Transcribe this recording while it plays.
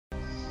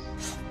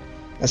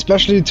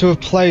Especially to a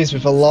place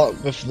with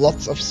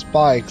lots of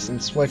spikes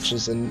and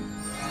switches and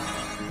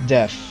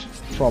death,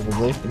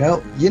 probably.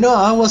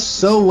 I was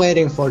so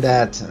waiting for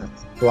that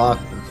block,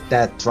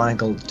 that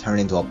triangle to turn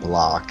into a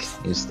block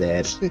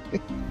instead.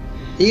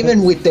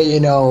 Even with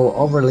the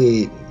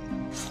overly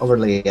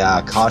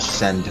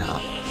cautious and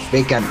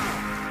big and.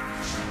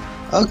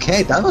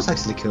 Okay, that was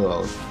actually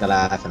cool. The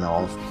laugh and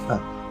all. Huh.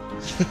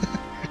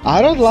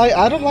 I don't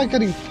like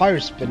getting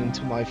fire spit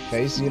into my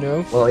face,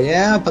 Well,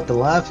 yeah, but the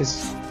laugh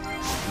is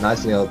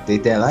nice little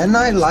detail, and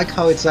I like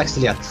how it's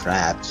actually a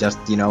trap. Just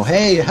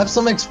hey, have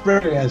some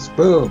experience.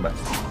 Boom,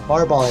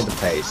 fireball in the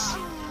face.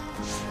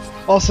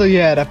 Also,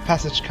 yeah, that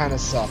passage kind of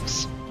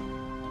sucks.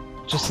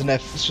 Just an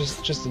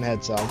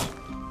heads up.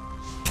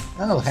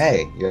 Oh,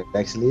 hey, you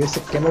actually used a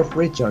camera of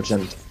recharge,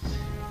 and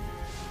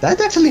that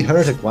actually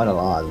hurt quite a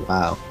lot.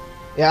 Wow.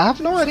 Yeah, I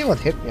have no idea what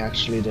hit me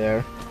actually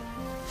there.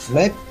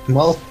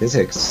 Well,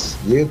 physics.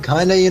 You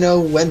kinda,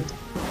 went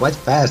quite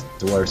fast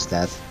towards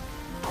that.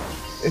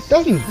 It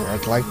doesn't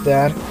work like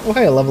that. Oh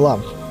hey, level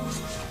up.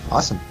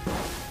 Awesome.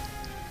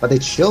 But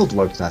it should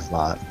work that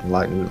lot,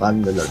 like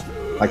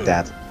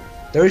that.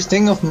 There is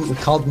thing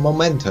called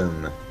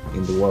momentum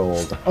in the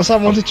world. Also, I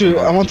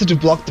wanted to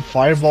block the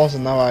fireballs,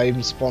 and now I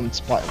even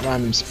spawned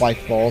random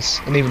spike balls,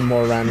 and even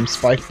more random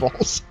spike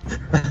balls.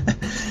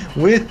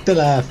 With the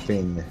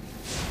laughing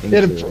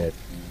included.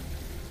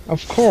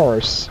 Of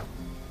course.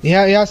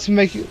 Yeah, he has to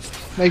make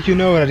you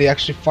know that he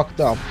actually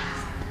fucked up.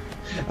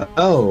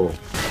 Oh,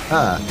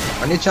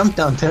 when you jump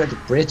down there, the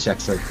bridge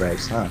actually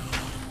breaks, huh?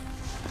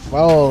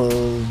 Well,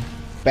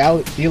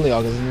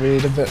 Beliog isn't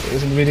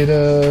really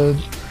the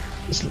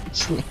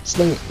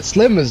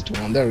slimmest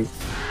one. There,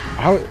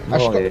 I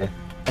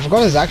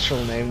forgot his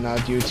actual name now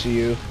due to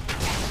you.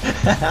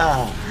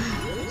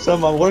 So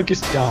my work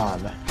is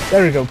done.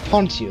 There we go,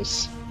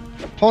 Pontius.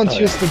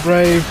 Pontius the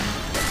Brave.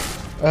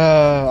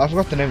 I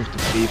forgot the name of the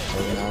thief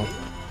for now.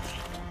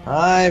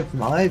 I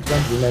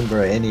don't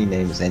remember any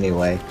names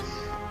anyway.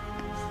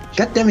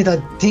 God damn it, I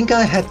think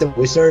I had the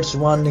wizard's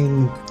one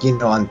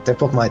on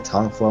tip of my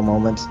tongue for a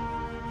moment.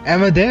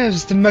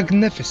 Amadeus the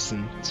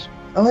Magnificent.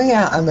 Oh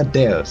yeah,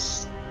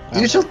 Amadeus.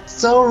 You should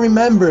so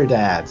remember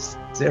that.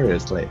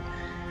 Seriously.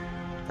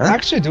 Huh? I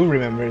actually do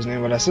remember his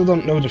name, but I still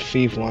don't know the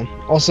thief one.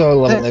 Also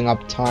leveling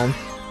up time.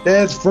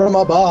 That's from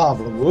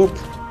above, whoop.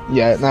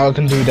 Yeah, now I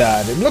can do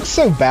that. It looks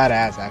so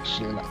badass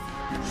actually.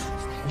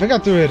 I think I'll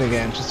do it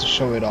again just to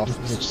show it off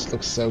because it just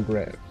looks so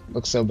great.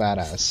 Looks so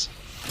badass.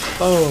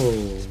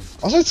 Oh.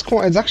 Also,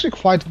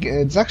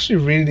 it's actually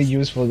really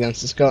useful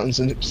against the skeletons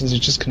since you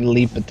just can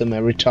leap at them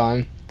every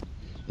time.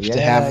 With the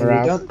hammer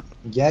out.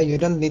 You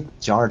don't need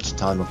charge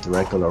time of the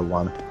regular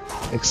one.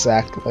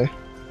 Exactly.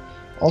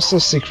 Also,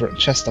 secret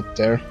chest up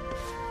there.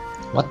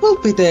 What will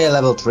be the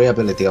level 3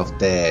 ability of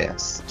the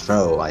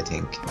throw? I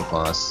think it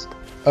was.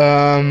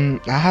 I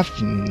have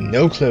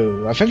no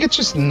clue. I think it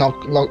just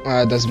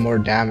does more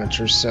damage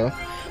or so.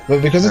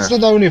 But because it's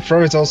not only a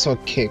throw, it's also a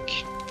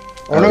kick.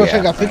 Or no,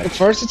 I think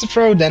first it's a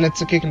throw, then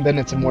it's a kick, and then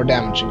it's a more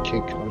damaging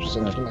kick or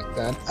something like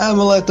that.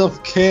 Amulet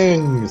of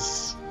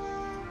Kings!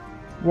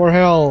 More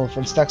health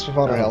and stacks with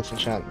other health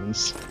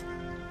enchantments.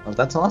 Oh,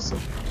 that's awesome.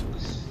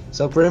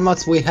 So pretty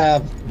much we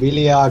have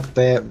Beliog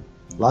there,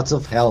 lots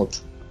of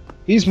health.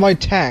 He's my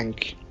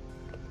tank.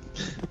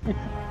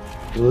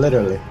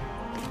 Literally.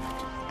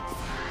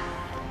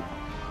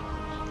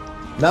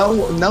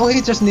 Now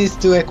he just needs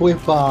to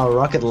equip a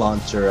rocket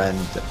launcher and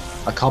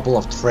a couple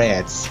of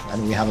threads,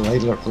 and we have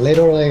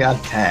literally a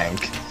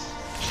tank.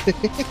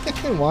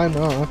 Why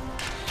not?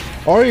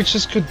 Or you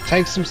just could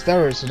take some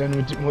steroids, so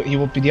then he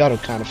would be the other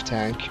kind of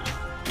tank.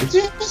 Did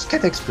you just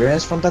get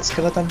experience from that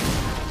skeleton?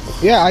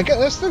 Yeah, I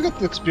still get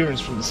the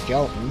experience from the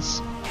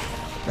skeletons.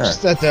 Yeah.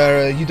 Just that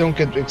you don't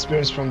get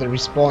experience from the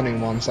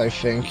respawning ones, I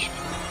think.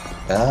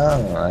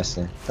 Oh, I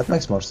see. That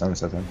makes more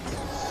sense then.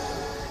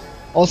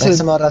 Also, makes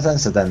some more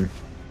sense then.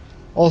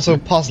 Also,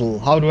 puzzle.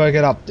 How do I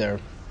get up there?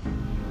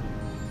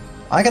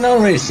 I can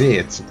already see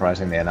it,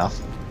 surprisingly enough.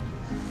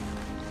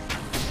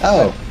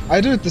 Oh,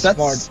 I do it the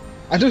smart.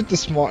 I do it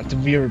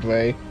the weird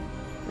way.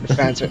 The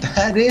fancy.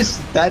 that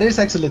is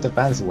actually the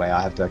fancy way.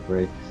 I have to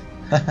agree.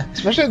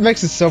 Especially it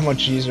makes it so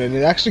much easier, and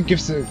it actually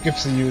gives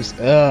a use.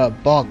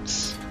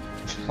 Box.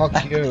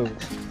 Fuck you.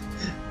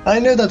 I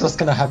knew that was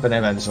gonna happen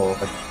eventually.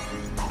 But...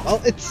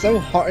 Well, it's so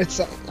hard.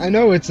 I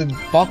know it's a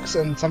box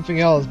and something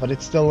else, but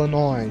it's still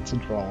annoying to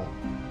draw.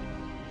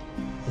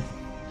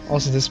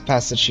 Also, this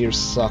passage here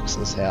sucks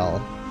as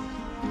hell.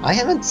 I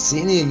haven't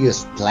seen you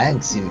use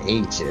planks in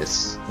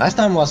ages. Last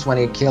time was when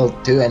you killed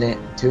two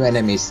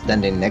enemies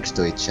standing next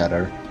to each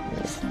other.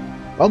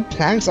 Yeah. Well,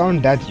 planks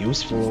aren't that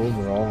useful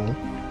overall.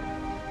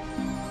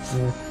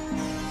 Yeah.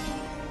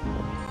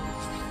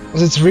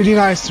 Because it's really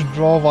nice to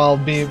draw while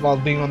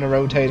being on a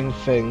rotating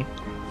thing.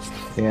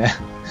 Yeah.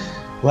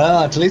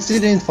 Well, at least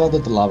you didn't follow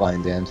the lava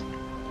in the end.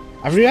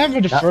 I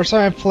remember the first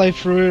time I played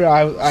through it,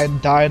 I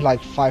died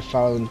like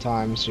 5,000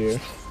 times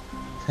here.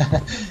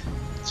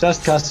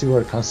 Just cause you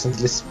were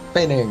constantly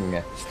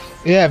spinning.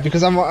 Yeah,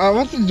 because I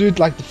wanted to do it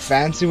like the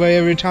fancy way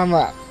every time.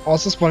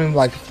 also spawning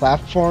like a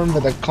platform,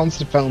 but I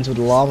constantly fell into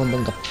the lava and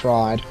then got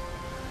fried.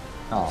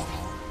 Oh.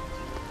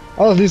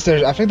 Well, at least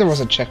there's. I think there was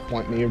a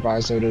checkpoint nearby,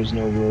 so there's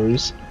no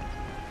worries.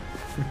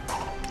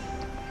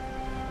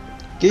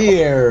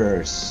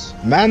 Gears.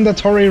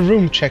 Mandatory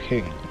room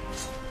checking.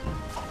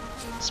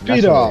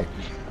 Speed up.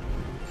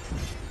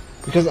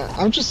 Because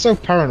I'm just so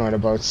paranoid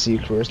about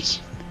secrets.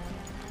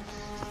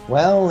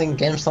 Well, in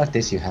games like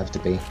this, you have to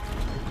be.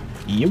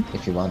 Yep.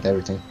 If you want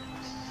everything.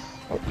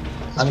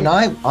 I mean,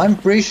 I'm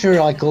pretty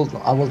sure I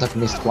would have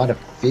missed quite a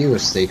few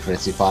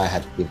secrets if I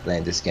had been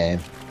playing this game.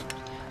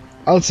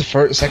 Oh, it's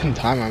the second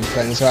time I'm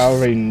playing, so I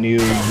already knew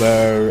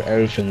where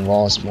everything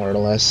was, more or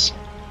less.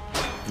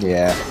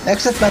 Yeah,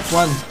 except that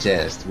one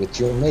chest, which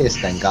you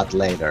missed and got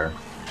later.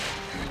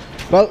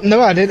 Well,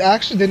 no, I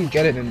actually didn't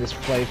get it in this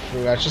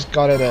playthrough. I just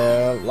got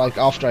it like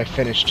after I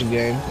finished the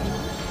game.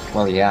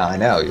 Well, yeah, I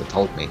know, you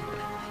told me.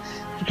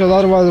 Because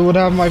otherwise I would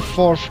have my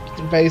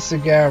 4th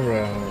basic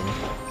arrow.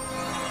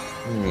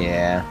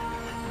 Yeah.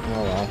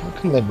 Oh well, I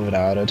can live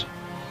without it.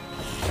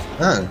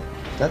 Huh,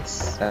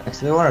 that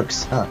actually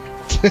works, huh?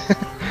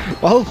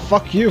 Well,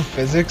 fuck you,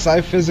 physics.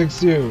 I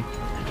physics you.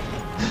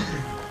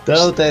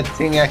 Though the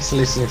thing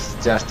actually seems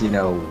to just, you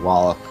know,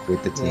 walk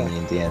with the thing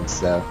in the end,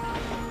 so...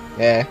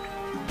 Yeah.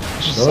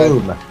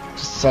 Boom!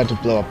 Just decided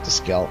to blow up the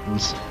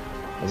skeletons.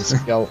 As a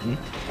skeleton.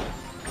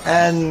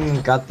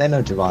 And got the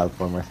energy vial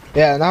from it.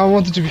 Yeah, now I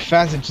wanted to be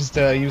fancy, just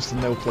use the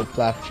no-clip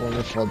platform.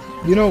 I thought,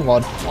 you know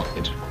what, fuck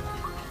it.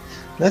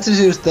 Let's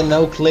just use the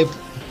no-clip,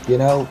 you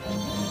know,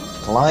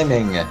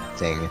 climbing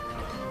thing.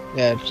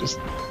 Yeah, just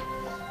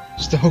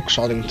a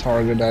hook-shotting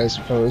target, I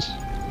suppose.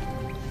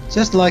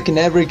 Just like in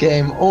every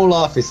game,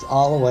 Olaf is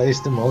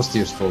always the most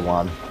useful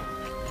one.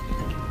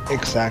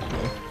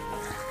 Exactly.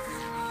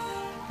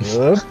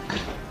 Yep.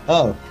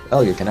 Oh,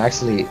 you can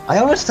actually... I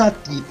always thought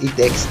it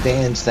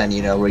extends and,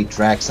 you know,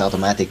 retracts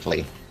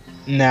automatically.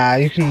 Nah,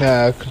 you can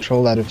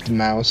control that with the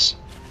mouse.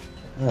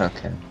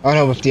 Okay. Oh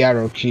no, with the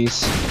arrow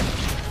keys.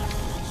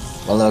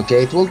 Well,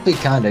 okay, it would be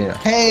kinda, you know,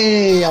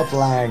 hey, a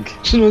plank!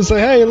 Should have say,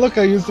 hey, look,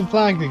 I used the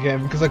plank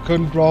again because I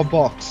couldn't draw a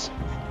box.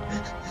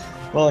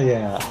 Well,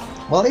 yeah.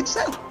 Well, it's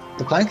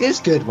the plank is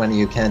good when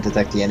you can't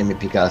attack the enemy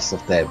because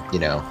of the, you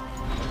know...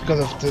 Because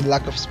of the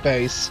lack of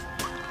space.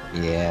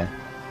 Yeah.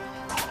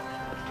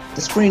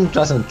 The screen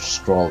doesn't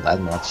scroll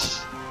that much.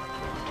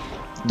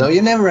 Though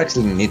you never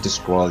actually need to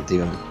scroll it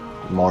even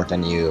more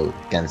than you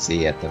can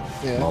see at the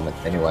moment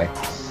anyway.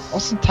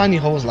 Also, tiny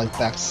holes like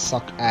that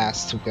suck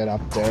ass to get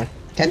up there.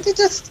 Can't you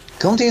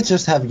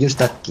just have used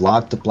that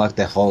block to plug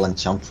the hole and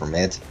jump from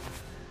it?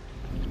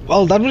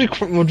 Well, that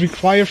would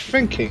require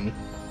thinking.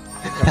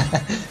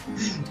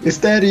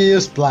 Instead you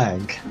use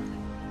plank.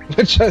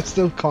 Which I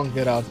still can't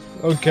get up.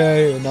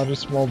 Okay, another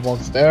small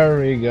box. There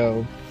we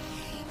go.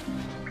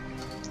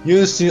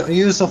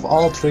 Use of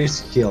all 3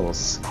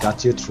 skills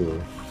got you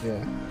through.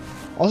 Yeah.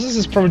 Also, this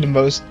is probably the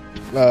most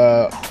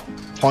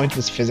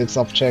pointless physics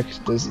object.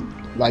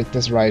 Like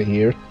this right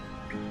here.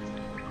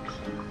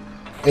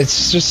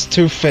 It's just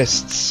 2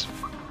 fists.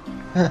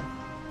 Huh.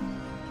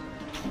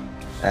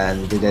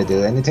 And did they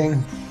do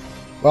anything?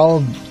 Well,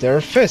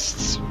 they're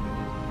fists.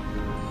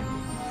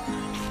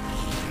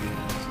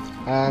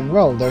 And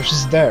well, they're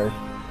just there.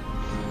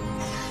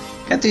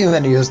 Can't you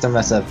even use them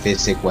as a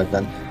physic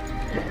weapon?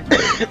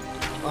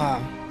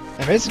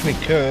 I basically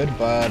could,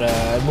 but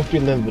it would be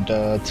a little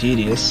bit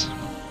tedious.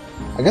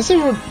 I guess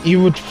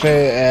you would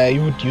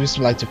use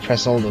them like to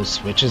press all those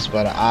switches,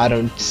 but I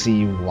don't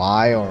see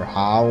why or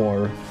how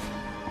or.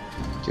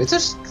 You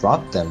just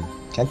drop them.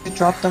 Can't you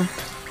drop them?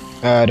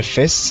 The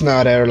fists,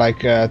 no, they're like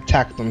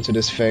tacked onto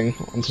this thing,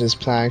 onto this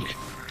plank.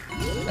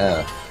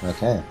 Oh,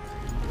 okay.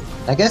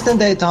 I guess then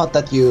they thought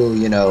that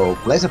you know,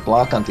 place a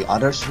block on the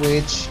other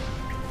switch,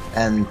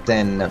 and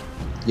then,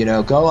 you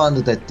know, go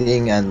onto the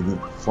thing and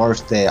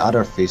force the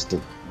other fist to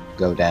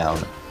go down.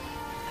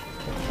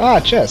 Ah,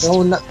 chest.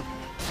 So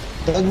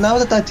now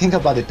that I think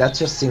about it, that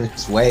just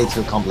seems way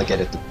too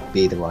complicated to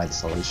be the right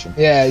solution.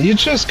 Yeah, you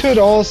just could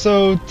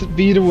also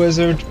be the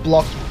wizard,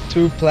 block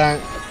 2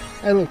 plank.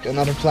 Hey, look,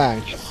 another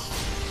plank.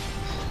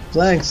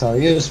 Planks are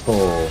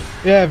useful.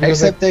 Yeah,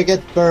 because except they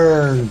get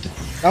burned.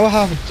 I would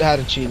have had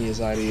a genius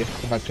idea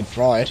if I could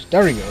draw it.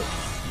 There we go.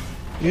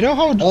 You know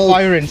how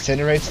fire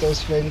incinerates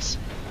those things?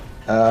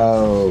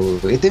 Oh,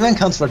 it even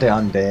counts for the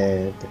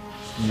undead.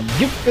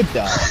 Yep, it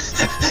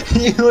does.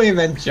 You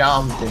even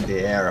jumped in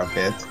the air a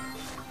bit.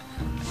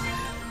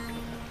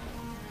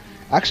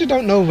 I actually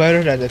don't know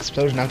whether that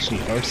explosion actually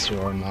hurts you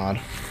or not.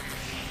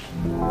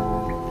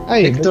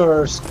 Hey,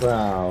 Victor's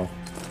Crow.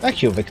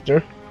 Thank you,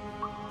 Victor.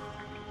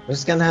 We're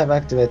just gonna have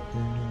activate.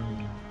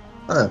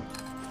 Huh.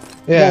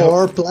 Yeah.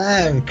 More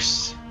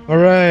planks.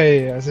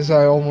 Hooray! As if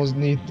I almost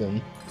need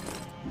them.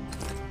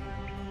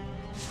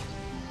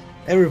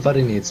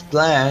 Everybody needs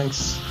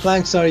planks.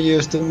 Planks are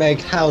used to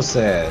make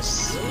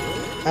houses.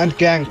 And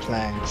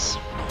gangplanks.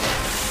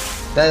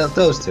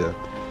 Those 2.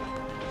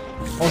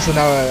 Also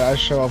now I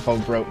show off how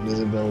broken this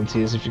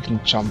ability is if you can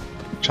chomp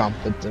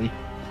at them.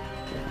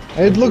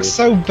 And it looks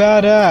so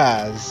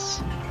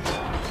badass.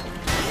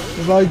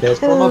 It's like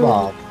from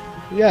above.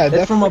 Yeah,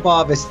 Death from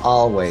above is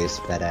always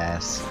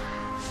badass.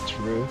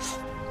 True.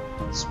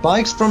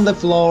 Spikes from the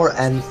floor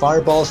and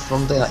fireballs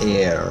from the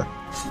air.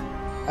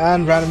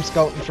 And random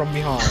skeleton from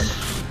behind.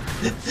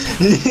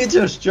 He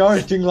just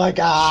charging like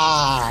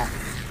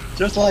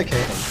just like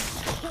him.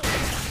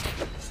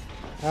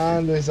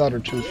 And his other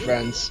two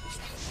friends.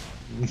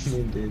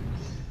 Indeed.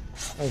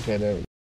 Okay, there we go.